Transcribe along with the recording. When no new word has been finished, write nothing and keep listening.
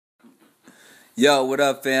Yo, what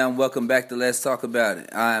up, fam? Welcome back to Let's Talk About It.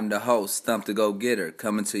 I am the host, Stump the Go Getter,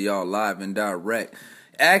 coming to y'all live and direct.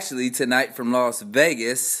 Actually, tonight from Las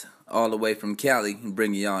Vegas, all the way from Cali,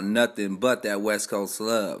 bringing y'all nothing but that West Coast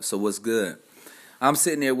love. So what's good? I'm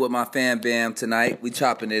sitting here with my fam bam tonight. We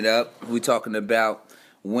chopping it up. We talking about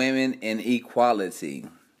women and equality.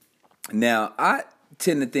 Now, I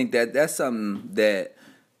tend to think that that's something that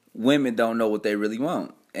women don't know what they really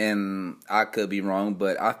want. And I could be wrong,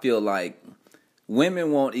 but I feel like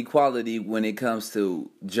women want equality when it comes to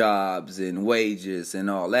jobs and wages and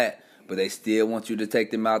all that, but they still want you to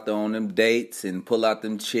take them out there on them dates and pull out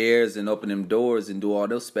them chairs and open them doors and do all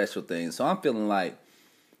those special things. So I'm feeling like,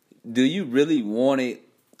 do you really want it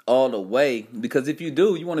all the way? Because if you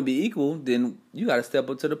do, you want to be equal, then you got to step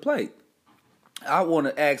up to the plate. I want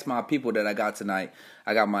to ask my people that I got tonight.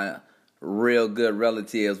 I got my real good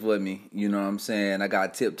relatives with me, you know what I'm saying? I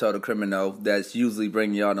got Tiptoe the Criminal that's usually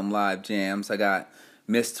bringing y'all them live jams. I got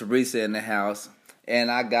Miss Teresa in the house,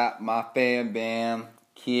 and I got my fam bam,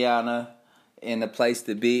 Kiana, in the place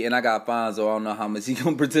to be, and I got Fonzo. I don't know how much he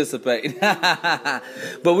gonna participate, but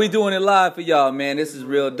we doing it live for y'all, man. This is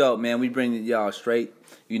real dope, man. We bringing y'all straight.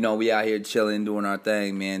 You know, we out here chilling, doing our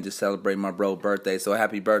thing, man. Just celebrating my bro birthday. So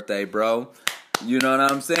happy birthday, bro. You know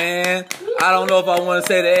what I'm saying? I don't know if I want to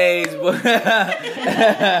say the age, but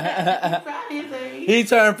he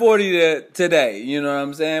turned 40 today. You know what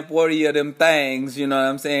I'm saying? 40 of them things, you know what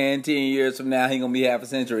I'm saying? 10 years from now, he going to be half a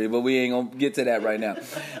century, but we ain't going to get to that right now.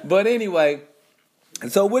 But anyway,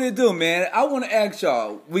 so what it do, man? I want to ask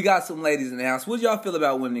y'all, we got some ladies in the house. What do y'all feel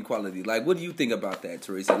about women equality? Like, what do you think about that,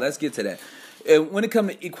 Teresa? Let's get to that. And when it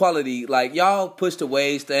comes to equality, like, y'all push the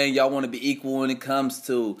wage thing. Y'all want to be equal when it comes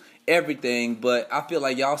to everything, but I feel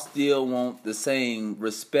like y'all still want the same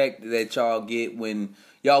respect that y'all get when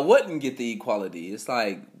y'all wouldn't get the equality. It's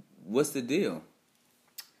like, what's the deal?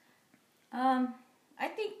 I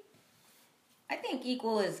think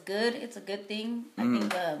equal is good. It's a good thing. I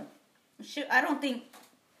think I don't think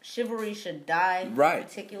chivalry should die. Right. In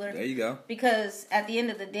particular. There you go. Because at the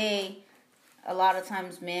end of the day, a lot of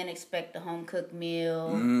times men expect a home cooked meal,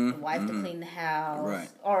 the wife to clean the house, right.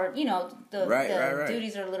 or the Right.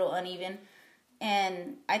 duties are a little uneven,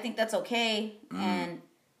 and I think that's okay. And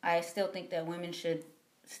I still think that women should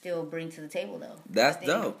still bring to the table, though. That's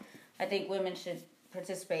dope. I think women should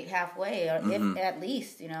participate halfway, or if at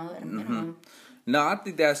least, at a minimum. No, I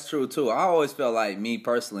think that's true too. I always felt like, me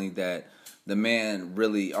personally, that the man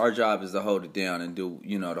really, our job is to hold it down and do,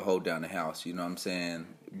 to hold down the house. You know what I'm saying?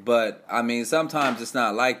 But, I mean, sometimes it's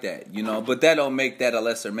not like that, But that don't make that a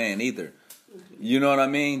lesser man either. You know what I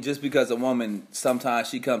mean? Just because a woman, sometimes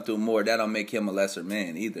she come through more, that don't make him a lesser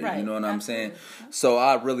man either. Right. You know what I'm saying? So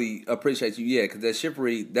I really appreciate you, because that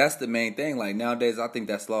chivalry, that's the main thing. Like, nowadays, I think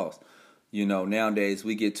that's lost. Nowadays,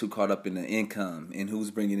 we get too caught up in the income and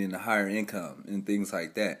who's bringing in the higher income and things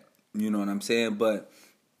like that. You know what I'm saying? But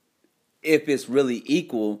if it's really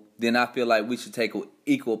equal, then I feel like we should take an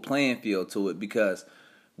equal playing field to it, because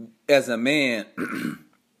as a man,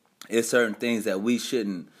 it's certain things that we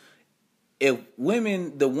shouldn't. If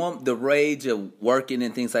women, the rage of working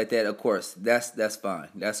and things like that, of course, that's fine,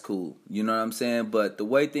 that's cool. You know what I'm saying? But the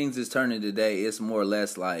way things is turning today, it's more or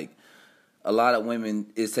less like a lot of women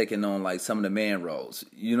is taking on like some of the man roles.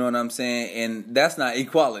 You know what I'm saying? And that's not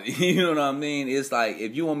equality. You know what I mean? It's like,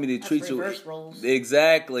 if you want me to treat you roles.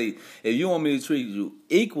 Exactly. If you want me to treat you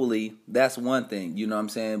equally, that's one thing. You know what I'm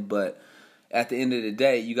saying? But at the end of the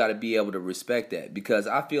day, you got to be able to respect that, because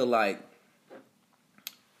I feel like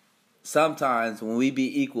sometimes when we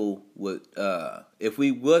be equal with, if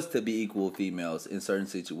we was to be equal with females in certain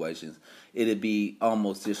situations, it'd be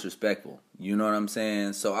almost disrespectful. You know what I'm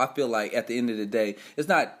saying? So I feel like at the end of the day, it's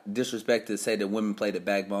not disrespect to say that women play the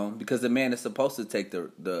backbone, because the man is supposed to take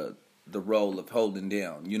the role of holding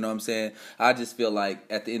down. You know what I'm saying? I just feel like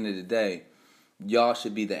at the end of the day, y'all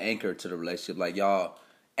should be the anchor to the relationship. Like, y'all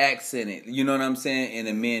accent it, you know what I'm saying? And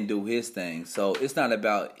the men do his thing. So it's not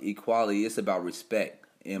about equality, it's about respect,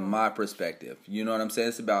 in my perspective. You know what I'm saying?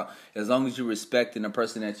 It's about, as long as you're respecting the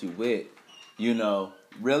person that you with,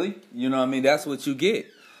 really? You know what I mean? That's what you get.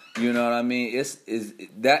 You know what I mean? Is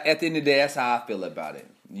that at the end of the day, that's how I feel about it.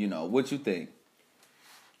 What you think?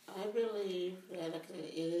 I believe that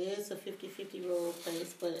it is a 50-50 role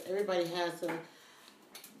place, but everybody has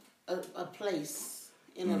a place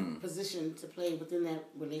in a position to play within that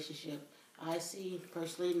relationship. I see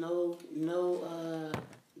personally no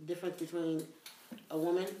difference between a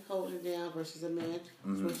woman holding it down versus a man.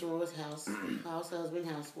 Switching roles, house husband,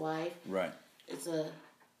 housewife. Right. It's a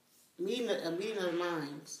meeting of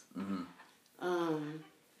minds.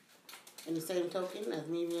 in the same token, as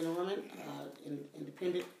me being a woman,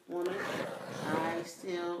 independent woman, I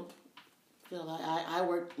still feel like I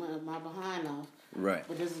work my behind off. Right.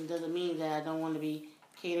 But this doesn't mean that I don't want to be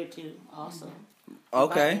catered to also.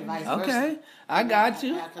 Okay. Vice Okay. versa. I got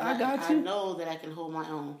you. I know that I can hold my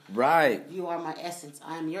own. Right. You are my essence.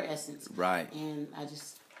 I am your essence. Right. And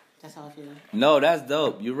that's how I feel. No, that's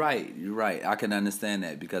dope. You're right. You're right. I can understand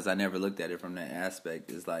that because I never looked at it from that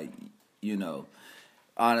aspect. It's like, you know,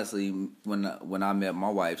 honestly, when I met my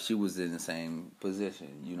wife, she was in the same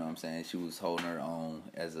position. You know what I'm saying? She was holding her own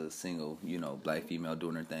as a single, you know, black female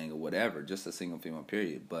doing her thing or whatever, just a single female,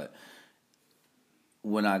 period. But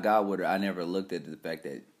when I got with her, I never looked at the fact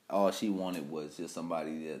that all she wanted was just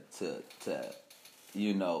somebody to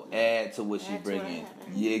you know, add to what she bringing.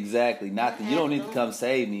 Yeah, exactly. Not that you don't need to come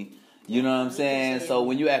save me. You know what I'm saying? So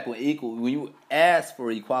when you act with equal, when you ask for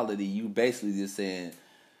equality, you basically just saying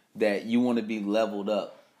that you want to be leveled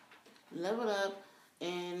up. Leveled up,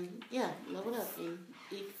 and leveled up, and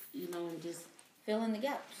you know, and just fill in the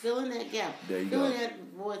gap. Fill in that gap. There you fill go. in that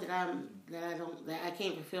void that I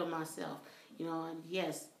can't fulfill myself. You know, and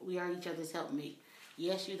yes, we are each other's helpmate.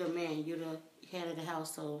 Yes, you're the man. You're the head of the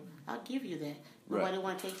household. I'll give you that. Nobody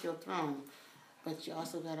want to take your throne, but you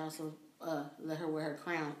also got let her wear her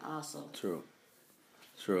crown. Also, True.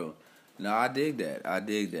 No, I dig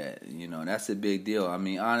that. You know, that's a big deal. I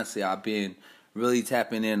mean, honestly, I've been really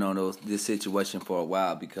tapping in on this situation for a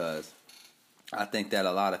while because I think that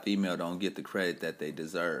a lot of females don't get the credit that they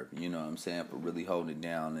deserve. You know what I'm saying, for really holding it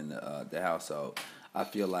down in the household. I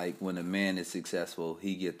feel like when a man is successful,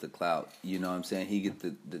 he get the clout. You know what I'm saying? He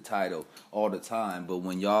get the title all the time. But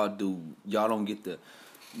when y'all don't get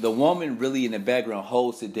the woman really in the background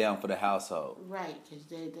holds it down for the household. Right, because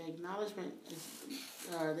the acknowledgement is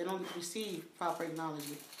they don't receive proper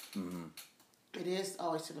acknowledgement. Mm-hmm. It is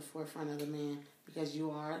always to the forefront of the man because you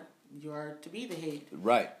are to be the head.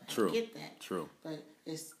 Right. True. I get that. True. But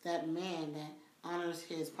it's that man that honors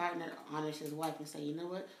his partner, honors his wife, and say, you know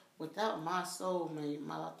what? Without my soulmate,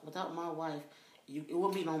 without my wife, it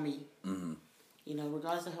wouldn't be no me. Mm-hmm. You know,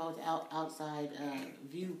 regardless of how the outside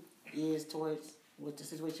view is towards what the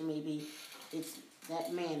situation may be, it's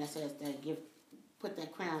that man that says put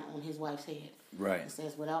that crown on his wife's head. Right. It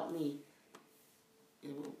says, without me, it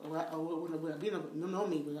wouldn't be no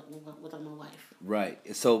me without my wife.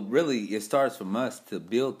 Right. So really, it starts from us to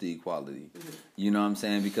build the equality. Mm-hmm. You know what I'm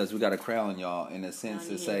saying? Because we got to crown y'all in a sense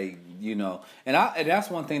to say, you know, and that's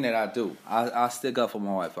one thing that I do. I stick up for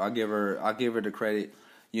my wife. I give her the credit.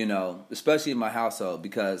 You know, especially in my household,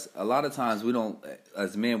 because a lot of times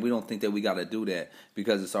as men, we don't think that we got to do that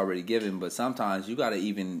because it's already given. But sometimes you got to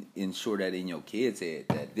even ensure that in your kid's head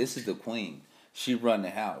that this is the queen. She run the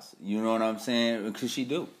house. You know what I'm saying? Because she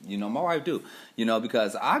do. You know, my wife do. You know,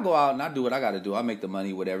 because I go out and I do what I got to do. I make the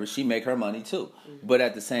money, whatever. She make her money too. Mm-hmm. But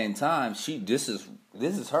at the same time, this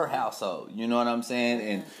is her household. You know what I'm saying?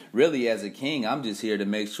 And really, as a king, I'm just here to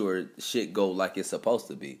make sure shit go like it's supposed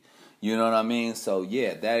to be. You know what I mean? So,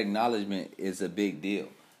 yeah, that acknowledgement is a big deal.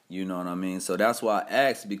 You know what I mean? So that's why I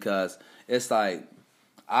asked, because it's like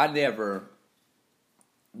I never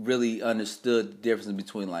really understood the difference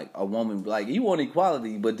between, like, a woman. Like, you want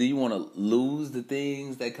equality, but do you want to lose the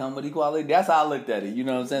things that come with equality? That's how I looked at it. You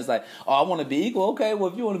know what I'm saying? It's like, oh, I want to be equal. Okay,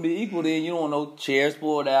 well, if you want to be equal, then you don't want no chairs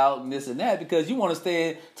pulled out and this and that because you want to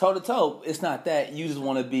stand toe-to-toe. It's not that. You just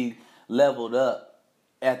want to be leveled up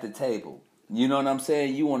at the table. You know what I'm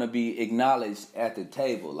saying? You want to be acknowledged at the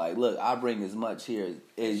table. Like, look, I bring as much here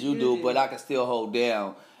as you do, but I can still hold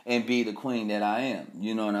down and be the queen that I am.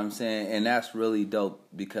 You know what I'm saying? And that's really dope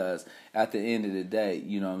because at the end of the day,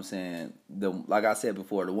 you know what I'm saying, like I said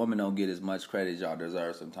before, the woman don't get as much credit as y'all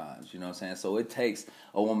deserve sometimes. You know what I'm saying? So it takes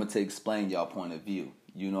a woman to explain y'all point of view.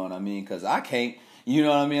 You know what I mean? Because I can't, you know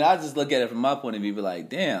what I mean? I just look at it from my point of view, be like,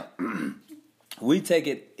 damn. We take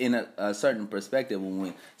it in a certain perspective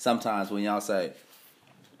sometimes when y'all say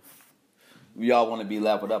y'all want to be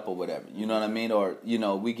leveled up or whatever, you know what I mean? Or, you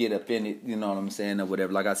know, we get offended, you know what I'm saying, or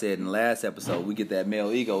whatever. Like I said in the last episode, we get that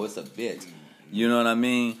male ego. It's a bitch. You know what I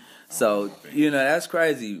mean? So, you know, that's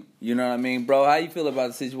crazy. You know what I mean? Bro, how you feel about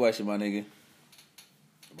the situation, my nigga?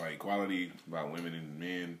 About equality, about women and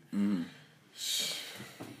men. Mm-hmm.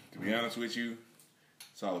 To be honest with you,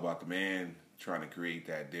 it's all about the man trying to create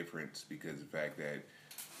that difference because the fact that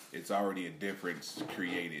it's already a difference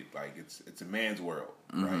created. Like, it's a man's world,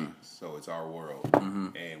 mm-hmm. right? So it's our world. Mm-hmm.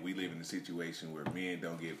 And we live in a situation where men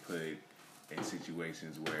don't get put in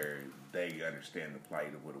situations where they understand the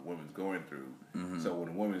plight of what a woman's going through. Mm-hmm. So when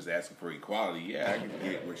a woman's asking for equality, yeah, I can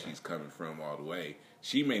get where she's coming from all the way.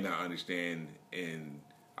 She may not understand, and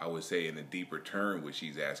I would say in a deeper term what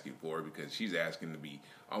she's asking for, because she's asking to be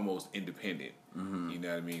almost independent. You know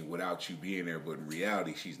what I mean? Without you being there, but in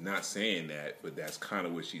reality, she's not saying that, but that's kind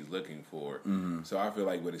of what she's looking for. So I feel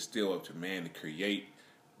like, but it's still up to man to create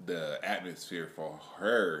the atmosphere for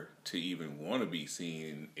her to even want to be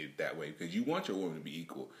seeing it that way, because you want your woman to be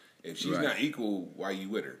equal. If she's not equal, why you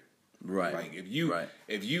with her? Right. Like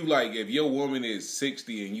if your woman is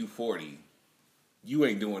 60 and you 40, you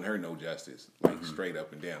ain't doing her no justice. Like straight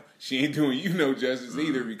up and down. She ain't doing you no justice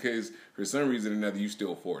either, because for some reason or another you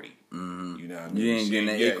still 40. You know what I mean? You ain't getting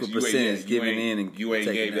that equal percentage giving in and you ain't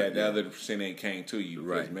taking gave that. The out. other percent ain't came to you.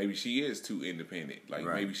 Because maybe she is too independent. Like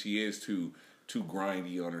maybe she is too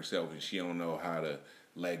grindy on herself, and she don't know how to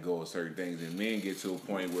let go of certain things. And men get to a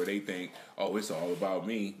point where they think, oh, it's all about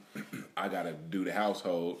me. I gotta do the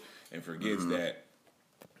household, and forgets that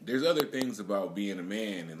there's other things about being a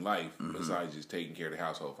man in life besides just taking care of the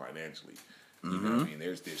household financially. You know what I mean?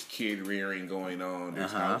 There's this kid rearing going on.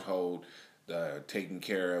 There's household taking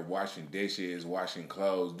care of, washing dishes, washing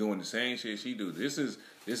clothes, doing the same shit she do. This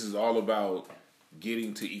is all about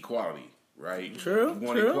getting to equality, right? True. You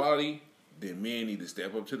want equality? Then men need to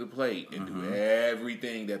step up to the plate and do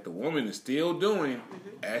everything that the woman is still doing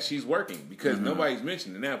as she's working. Because nobody's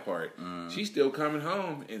mentioning that part. She's still coming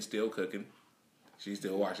home and still cooking. She's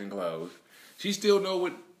still washing clothes. She still know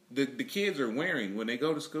what the kids are wearing when they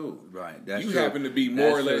go to school. Right. That's you true. happen to be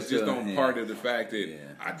more or less That's true, just on yeah. part of the fact that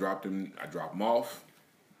I drop them off,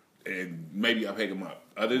 and maybe I pick them up.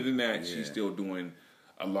 Other than that, she's still doing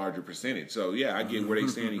a larger percentage. So yeah, I get where they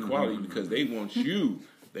stand equality, because they want you.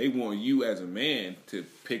 They want you as a man to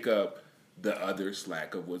pick up the other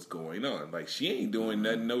slack of what's going on. Like, she ain't doing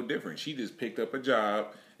nothing no different. She just picked up a job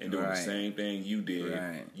and doing the same thing you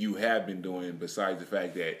did. You have been doing, besides the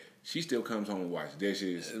fact that she still comes home and wash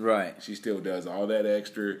dishes. Right. She still does all that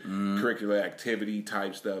extra curricular activity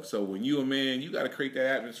type stuff. So when you a man, you got to create that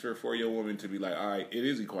atmosphere for your woman to be like, all right, it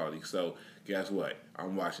is equality. So guess what?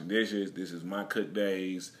 I'm washing dishes. This is my cook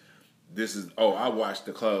days. This is, I washed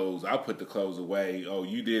the clothes. I put the clothes away. Oh,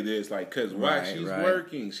 you did this. Like, because she's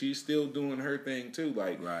working. She's still doing her thing too.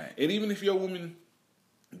 Like, and even if your woman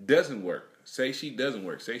doesn't work, say she doesn't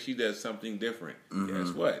work, say she does something different, guess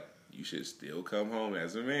what? You should still come home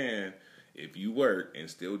as a man if you work and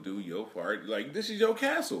still do your part. Like, this is your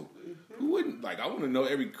castle. Who wouldn't? Like, I want to know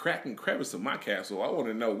every crack and crevice of my castle. I want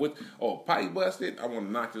to know pipe busted? I want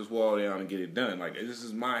to knock this wall down and get it done. Like, this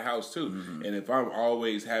is my house too. And if I'm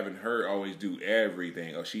always having her always do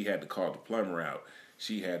everything, she had to call the plumber out.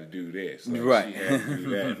 She had to do this. Like, she had to do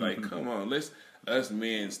that. Like, come on, us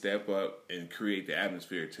men step up and create the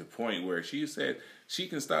atmosphere to a point where she said she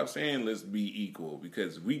can stop saying let's be equal,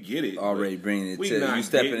 because we get it. Already bringing it to you,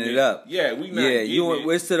 stepping it up. Yeah, we not getting it.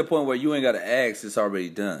 It's to the point where you ain't got to ask; it's already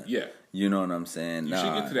done. Yeah, you know what I'm saying. You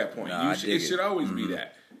should get to that point. It should always be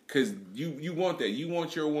that, because you want that. You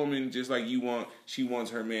want your woman just like she wants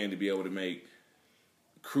her man to be able to make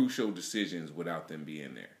crucial decisions without them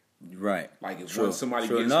being there. Right. Like if when somebody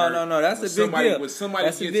gets hurt. No, that's a big deal. When somebody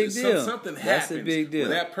that's a big deal. Something happens. That's a big deal.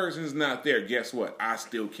 When that person's not there, guess what? I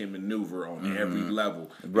still can maneuver on every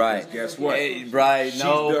level. Right. Guess what? Right. She's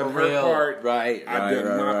done her part. Right. I've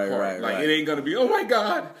done my part. Like, it ain't gonna be, oh my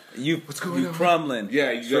God. What's going on? Crumbling.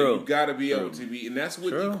 Yeah, you gotta be able to be, and that's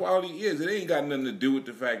what equality is. It ain't got nothing to do with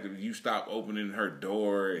the fact that you stop opening her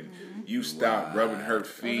door and you stop rubbing her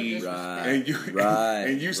feet and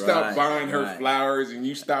you stop buying her flowers and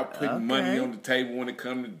you stop putting money on the table when it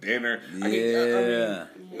comes to dinner. Yeah.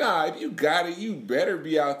 If you got it, you better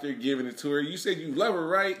be out there giving it to her. You said you love her,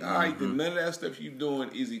 right? All right, then none of that stuff you doing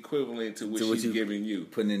is equivalent to what she's giving you.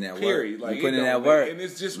 Putting in that Period. work. Like, putting in that work. And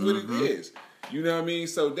it's just what it is. You know what I mean?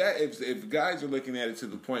 So that if guys are looking at it to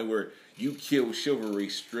the point where you kill chivalry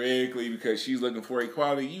strictly because she's looking for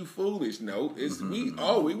equality, you foolish. No, it's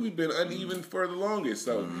we've been uneven for the longest.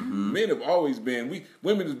 So men have always been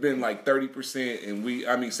women have been like 30% and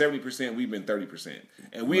 70%. We've been 30%,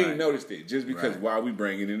 and we ain't noticed it just because while we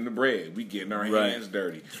bringing in the bread, we getting our hands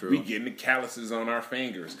dirty. We getting the calluses on our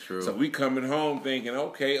fingers. So we coming home thinking,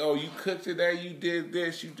 okay, you cooked today, you did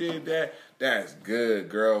this, you did that. That's good,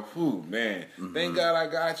 girl. Whew, man. Thank God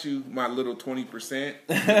I got you, my little 20%.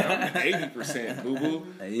 I'm 80%, boo-boo.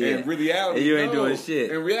 Yeah. In reality, you ain't doing shit.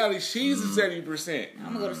 In reality, she's the 70%. I'm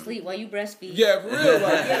going to go to sleep while you breastfeed. Yeah, for real.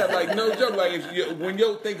 Like no joke. Like,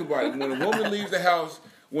 think about it. When a woman leaves the house,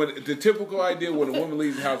 the typical idea when a woman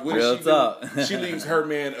leaves the house, what does she do? She leaves her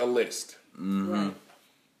man a list. Right.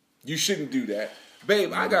 You shouldn't do that.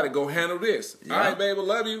 Babe, I got to go handle this. Yeah. All right, babe, I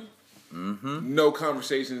love you. No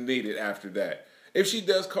conversation needed after that. If she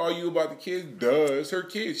does call you about the kids, it's her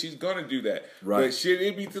kids. She's gonna do that. Right. But should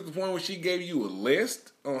it be to the point where she gave you a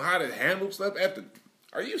list on how to handle stuff after?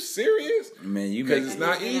 Are you serious? Man, you because make it's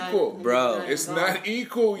not equal, Bro. It's not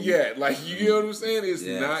equal yet. Like, you know what I'm saying? It's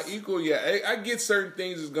Yes. not equal yet. I get certain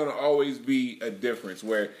things is gonna always be a difference.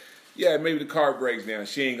 Where, yeah, maybe the car breaks down.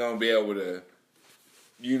 She ain't gonna be able to,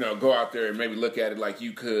 go out there and maybe look at it like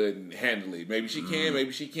you could and handle it. Maybe she can,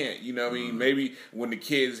 maybe she can't. You know what I mean? Maybe when the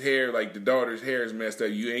kid's hair, like the daughter's hair is messed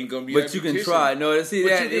up, you ain't gonna be. But you can try. No, see but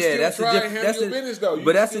that. you can Yeah, still that's try a and different. handle your business though. You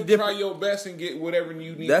But can that's still a different. Try your best and get whatever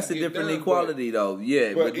you need. That's to a get different done, equality, though.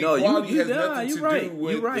 Yeah, but no, equality you has nah, nothing you to right. do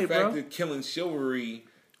with You right, the fact bro. that killing chivalry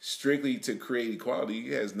strictly to create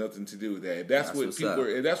equality. It has nothing to do with that. That's what what's people up.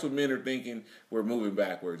 are. That's what men are thinking. We're moving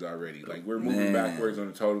backwards already. Like, we're moving Man. backwards on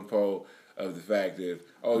the totem pole of the fact that,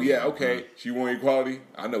 oh yeah, okay, she want equality.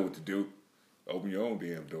 I know what to do. Open your own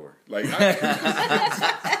damn door. Like,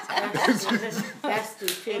 That's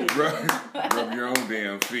stupidity. rub your own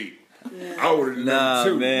damn feet. I ordered Nah, another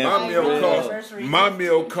two. man. My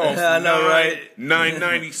meal cost I know, right?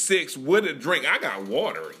 $9.96 with a drink. I got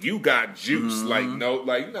water. You got juice. Like, no,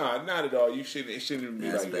 like, nah, not at all. It shouldn't be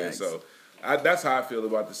That's like that. facts. So that's how I feel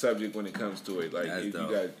about the subject when it comes to it. Like, That's you dope.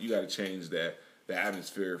 got to change the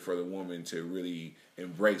atmosphere for the woman to really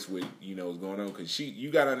embrace what is going on, because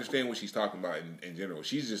you got to understand what she's talking about in general.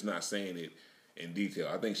 She's just not saying it in detail.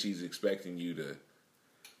 I think she's expecting you to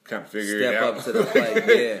kind of figure it Step out. up to the plate,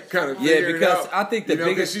 yeah. Kind of figure it because out. I think the because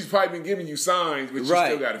biggest she's probably been giving you signs, but you right.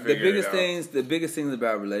 still got to The figure it out. the biggest things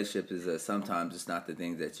about relationships is that sometimes it's not the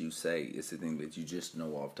things that you say, it's the thing that you just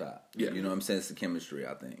know off top. Yeah. You know what I'm saying? It's the chemistry,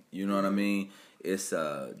 I think. You know what I mean? It's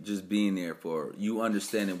just being there for you,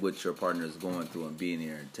 understanding what your partner is going through and being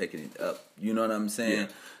there and taking it up. You know what I'm saying?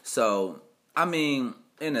 Yeah. So, I mean,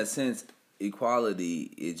 in a sense, equality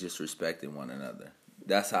is just respecting one another.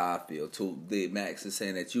 That's how I feel. Max is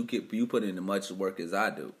saying that you put in as much work as I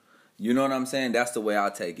do. You know what I'm saying? That's the way I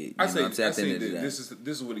take it. I say this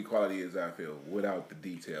this is what equality is. I feel, without the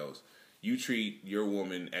details. You treat your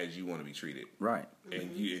woman as you want to be treated, right?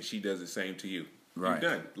 And she does the same to you. Right.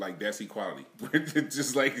 You're done. Like, that's equality.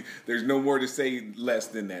 Just like there's no more to say less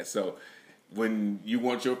than that. So when you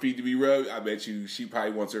want your feet to be rubbed, I bet you she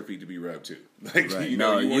probably wants her feet to be rubbed too. Like, Right. you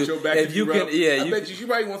want your back to be rubbed. I bet you she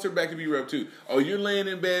probably wants her back to be rubbed too. Oh, you're laying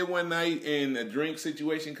in bed one night and a drink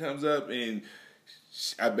situation comes up, and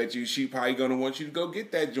I bet you she probably gonna want you to go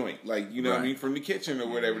get that joint, like, you know what I mean, from the kitchen or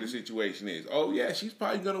whatever the situation is. Oh yeah, she's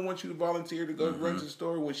probably gonna want you to volunteer to go run to the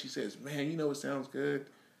store when she says, "Man, you know what sounds good?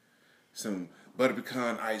 Some butter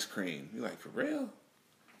pecan ice cream." You're like, "For real?"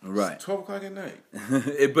 Right. It's 12 o'clock at night.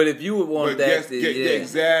 But if you would want that,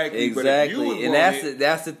 exactly. But if you would and want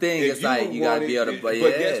that's the thing. It's like you gotta be able to, but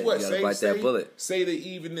guess what? You gotta bite that bullet. Say the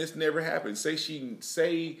evenness never happens. Say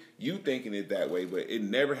you thinking it that way, but it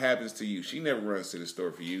never happens to you. She never runs to the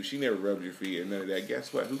store for you. She never rubs your feet or none of that.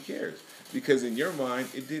 Guess what? Who cares? Because in your mind,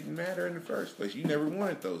 it didn't matter in the first place. You never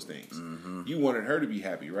wanted those things. Mm-hmm. You wanted her to be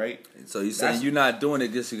happy, right? So you're saying you're not doing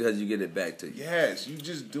it just because you get it back to you. Yes, you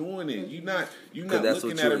just doing it. You're not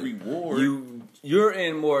looking at a reward. You're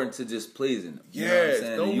in more into just pleasing them. You know what I'm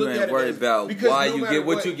saying? Don't you look ain't at worried about why you get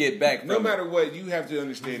what you get back from No it. matter what, you have to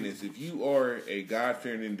understand this. If you are a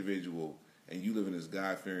God-fearing individual and you live in this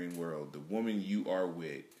God-fearing world, the woman you are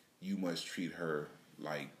with, you must treat her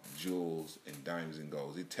like jewels and diamonds and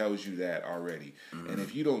golds. It tells you that already. Mm-hmm. And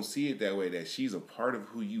if you don't see it that way, that she's a part of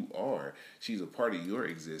who you are, she's a part of your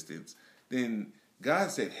existence, then God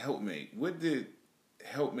said helpmate. What did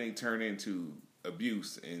helpmate turn into?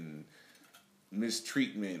 Abuse and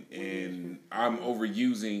mistreatment, and I'm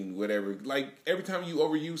overusing whatever. Like, every time you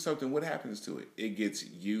overuse something, what happens to it? It gets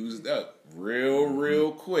used up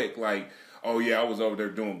real quick. Like, oh yeah, I was over there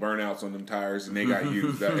doing burnouts on them tires and they got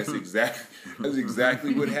used up. That's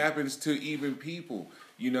exactly what happens to even people.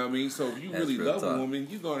 You know what I mean? So if you really love a woman,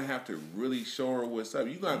 you're going to have to really show her what's up.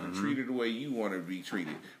 You're going to have to treat her the way you want her to be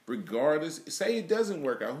treated. Regardless, say it doesn't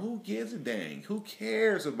work out. Who gives a dang? Who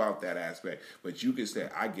cares about that aspect? But you can say,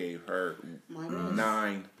 I gave her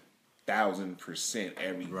 9,000%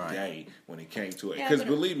 every day when it came to it. Because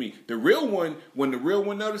believe me, the real one, when the real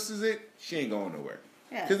one notices it, she ain't going nowhere.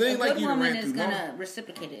 Yeah, because a good woman is gonna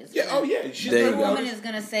reciprocate it. She's a good woman is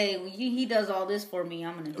gonna say, well, he does all this for me,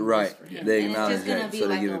 I'm gonna do this for him. They and it's just gonna be so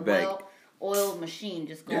like a well-oiled machine,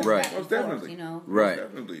 just going back and forth, you know. Right.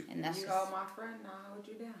 Definitely. And that's you all my friend, now I hold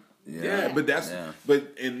you down. Yeah,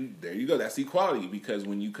 but and there you go. That's equality, because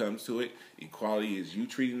when you come to it, equality is you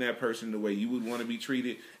treating that person the way you would want to be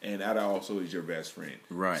treated, and that also is your best friend.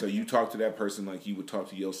 Right. So you talk to that person like you would talk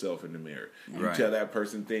to yourself in the mirror. You Right. tell that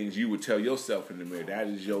person things you would tell yourself in the mirror. That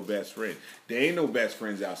is your best friend. There ain't no best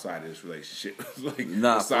friends outside of this relationship. Like,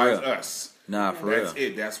 Nah, besides for real. us. Nah, for That's real.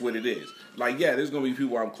 it. That's what it is. Like, yeah, there's gonna be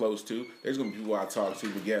people I'm close to. There's gonna be people I talk to.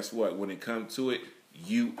 But guess what? When it comes to it,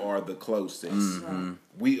 you are the closest. Mm-hmm.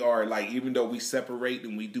 We are, like, even though we separate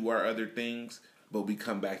and we do our other things, but we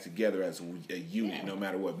come back together as a unit, no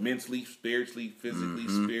matter what, mentally, spiritually, physically,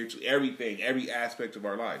 Mm-hmm. spiritually, everything, every aspect of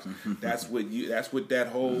our lives. That's what that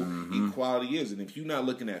whole Mm-hmm. equality is. And if you're not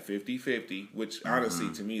looking at 50-50, which honestly,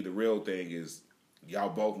 Mm-hmm. to me, the real thing is, y'all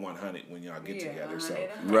both 100 when y'all get together. So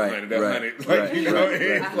 100. 100, 100. Like, you know,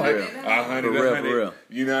 it's like 100, For real, 100. for real.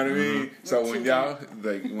 You know what I mean? So when y'all,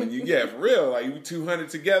 like, when you get for real, like, you 200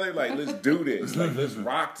 together, like, let's do this. Like, let's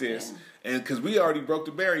rock this. And because we already broke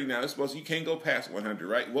the barrier now, it's supposed you can't go past 100,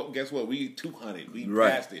 right? Well, guess what? We 200. We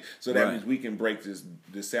Right. passed it. So that Right. means we can break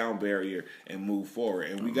the sound barrier and move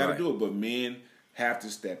forward. And we got to Right. do it. But men have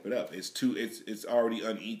to step it up. It's already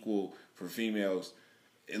unequal for females.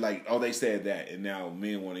 Like, oh, they said that, and now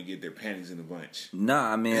men want to get their panties in a bunch.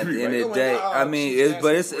 Nah, I mean, at the end Everybody, of the oh my day, God, I mean, she's it's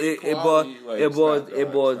but it's asking for it equality. Like,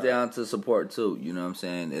 it boils stop. down to support too. You know what I'm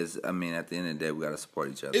saying? I mean, at the end of the day, we gotta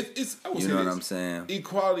support each other. I would You say know what this. I'm saying?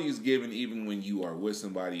 Equality is given even when you are with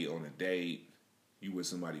somebody on a date, you with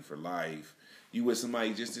somebody for life, you with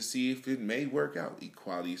somebody just to see if it may work out.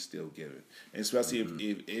 Equality is still given, and especially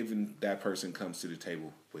if even that person comes to the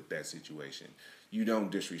table with that situation. You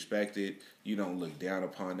don't disrespect it. You don't look down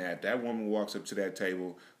upon that. That woman walks up to that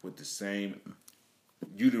table with the same.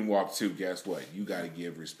 You didn't walk to. Guess what? You got to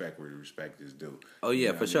give respect where respect is due. Oh, yeah, You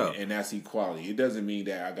know for what I sure. mean? And that's equality. It doesn't mean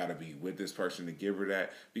that I got to be with this person to give her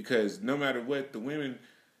that, because no matter what, the women,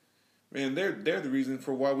 man, they're the reason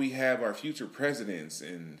for why we have our future presidents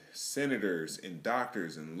and senators and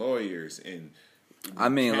doctors and lawyers and. I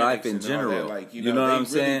mean, life in mechanics and all general. that. Like, You know what I'm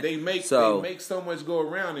saying? They make so much go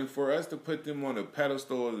around, and for us to put them on a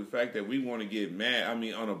pedestal of the fact that we want to get mad, I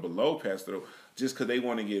mean, on a below pedestal, just because they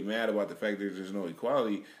want to get mad about the fact that there's no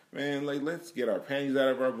equality, man, like, let's get our panties out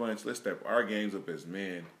of our bunch, let's step our games up as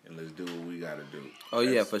men, and let's do what we got to do. Oh,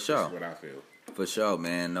 yeah, for sure. That's what I feel. For sure,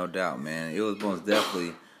 man, no doubt, man. It was most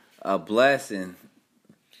definitely a blessing,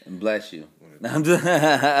 and bless you. I'm just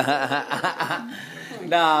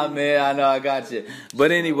nah, man, I know I got you.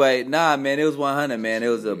 But anyway, nah, man, it was 100, man. It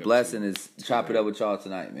was a blessing to chop it up with y'all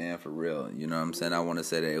tonight, man, for real. You know what I'm saying? I want to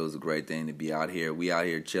say that it was a great thing to be out here. We out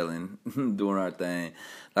here chilling, doing our thing.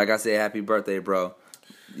 Like I said, happy birthday, bro.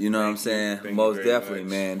 You know what I'm saying? Thank you Most very definitely,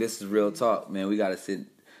 much. man. This is real talk, man. We got to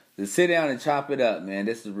sit down and chop it up, man.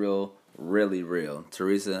 This is real, really real.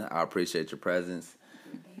 Teresa, I appreciate your presence.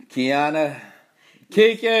 Kiana,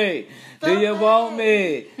 Kiki, do you want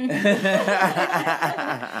me?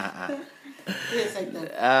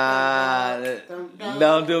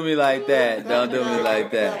 Don't do me like that. Don't do me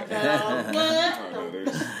like that.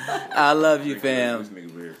 I love you, fam.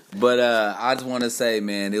 But I just want to say,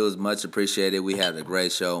 man, it was much appreciated. We had a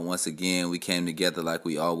great show. Once again, we came together like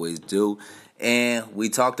we always do. And we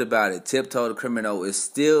talked about it. Tiptoe the Criminal is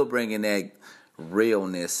still bringing that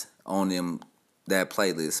realness on them, that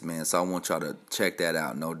playlist, man. So I want y'all to check that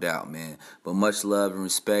out, no doubt, man. But much love and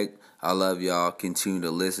respect. I love y'all. Continue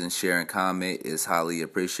to listen, share, and comment. It's highly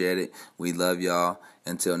appreciated. We love y'all.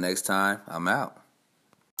 Until next time, I'm out.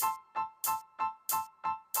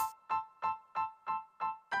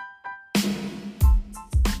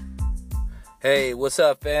 Hey, what's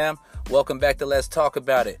up, fam? Welcome back to Let's Talk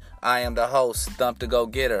About It. I am the host, Thump the Go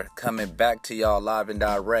Getter, coming back to y'all live and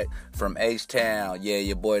direct from H-Town. Yeah,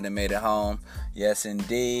 your boy done made it home. Yes,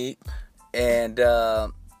 indeed. And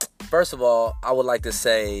first of all, I would like to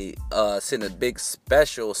say, send a big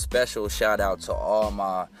special shout out to all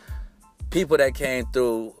my people that came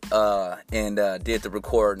through and did the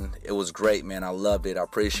recording. It was great, man. I loved it. I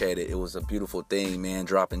appreciate it. It was a beautiful thing, man,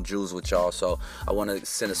 dropping jewels with y'all. So I want to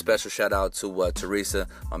send a special shout out to Teresa,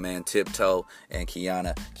 my man Tiptoe, and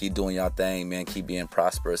Kiana. Keep doing y'all thing, man. Keep being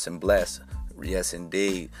prosperous and blessed. Yes,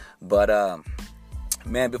 indeed. But,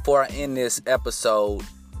 man, before I end this episode,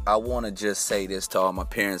 I want to just say this to all my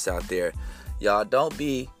parents out there. Y'all don't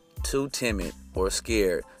be too timid or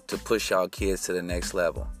scared to push y'all kids to the next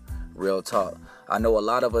level. Real talk. I know a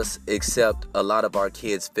lot of us accept a lot of our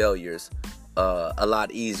kids' failures a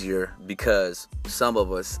lot easier because some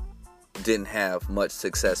of us didn't have much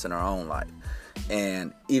success in our own life.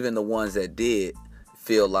 And even the ones that did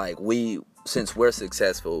feel like since we're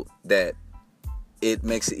successful, that it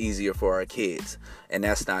makes it easier for our kids. And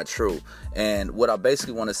that's not true. And what I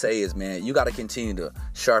basically want to say is, man, you got to continue to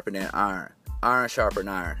sharpen that iron. Iron sharpen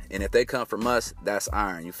iron. And if they come from us, that's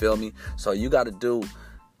iron. You feel me? So you got to do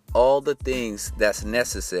all the things that's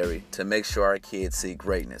necessary to make sure our kids see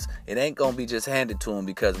greatness. It ain't going to be just handed to them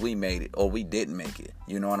because we made it or we didn't make it.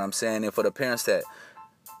 You know what I'm saying? And for the parents that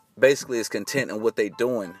basically is content in what they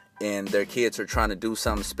doing and their kids are trying to do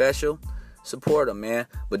something special, support them, man.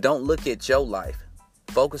 But don't look at your life.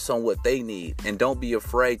 Focus on what they need and don't be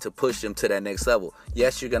afraid to push them to that next level.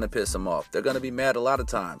 Yes, you're going to piss them off. They're going to be mad a lot of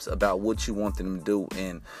times about what you want them to do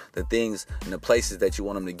and the things and the places that you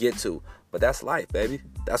want them to get to. But that's life, baby.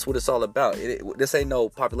 That's what it's all about. This ain't no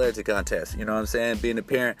popularity contest. You know what I'm saying? Being a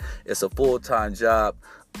parent, it's a full-time job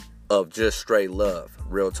of just straight love,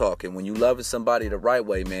 real talk. And when you loving somebody the right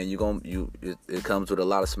way, man, it comes with a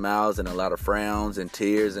lot of smiles and a lot of frowns and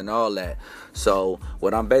tears and all that. So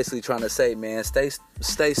what I'm basically trying to say, man,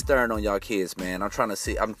 stay stern on y'all kids, man.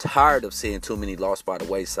 I'm tired of seeing too many lost by the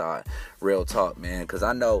wayside, real talk, man, because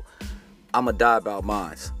I know I'm gonna die about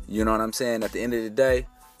mine. You know what I'm saying? At the end of the day,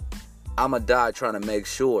 I'm gonna die trying to make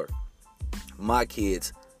sure my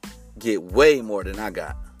kids get way more than I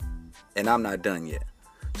got, and I'm not done yet.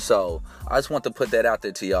 So I just want to put that out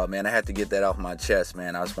there to y'all, man. I had to get that off my chest,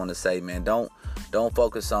 man. I just want to say, man, don't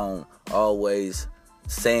focus on always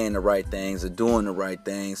saying the right things or doing the right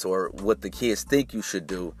things or what the kids think you should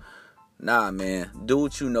do. Nah, man, do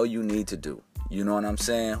what you know you need to do. You know what I'm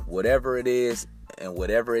saying? Whatever it is and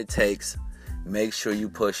whatever it takes, make sure you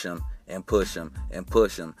push them and push them and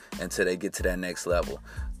push them until they get to that next level.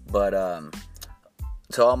 But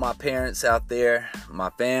to all my parents out there, my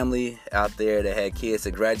family out there that had kids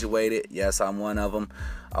that graduated, yes, I'm one of them.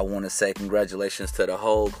 I want to say congratulations to the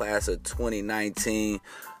whole class of 2019.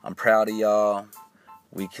 I'm proud of y'all.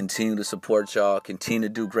 We continue to support y'all, continue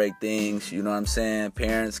to do great things, you know what I'm saying?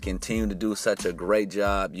 Parents continue to do such a great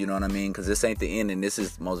job, you know what I mean? Because this ain't the end, and this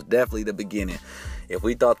is most definitely the beginning. If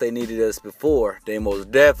we thought they needed us before, they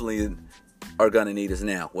most definitely are going to need us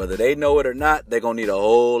now. Whether they know it or not, they're going to need a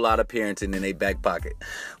whole lot of parenting in their back pocket.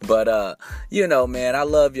 But, you know, man, I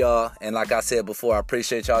love y'all. And like I said before, I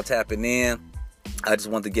appreciate y'all tapping in. I just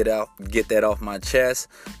want to get that off my chest.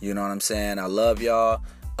 You know what I'm saying? I love y'all.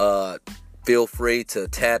 Feel free to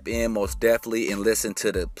tap in most definitely and listen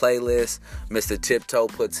to the playlist. Mr. Tiptoe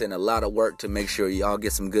puts in a lot of work to make sure y'all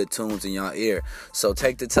get some good tunes in y'all ear. So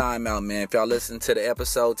take the time out, man. If y'all listen to the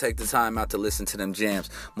episode, take the time out to listen to them jams.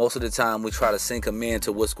 Most of the time, we try to sync them in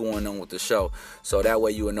to what's going on with the show. So that way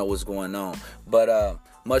you will know what's going on. But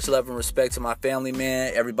much love and respect to my family,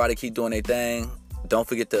 man. Everybody keep doing their thing. Don't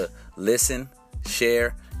forget to listen,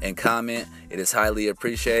 share, and comment. It is highly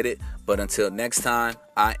appreciated. But until next time,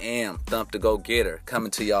 I am Thump the Go-Getter,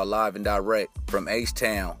 coming to y'all live and direct from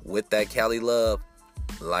H-Town with that Cali love,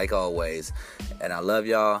 like always. And I love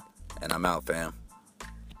y'all, and I'm out, fam.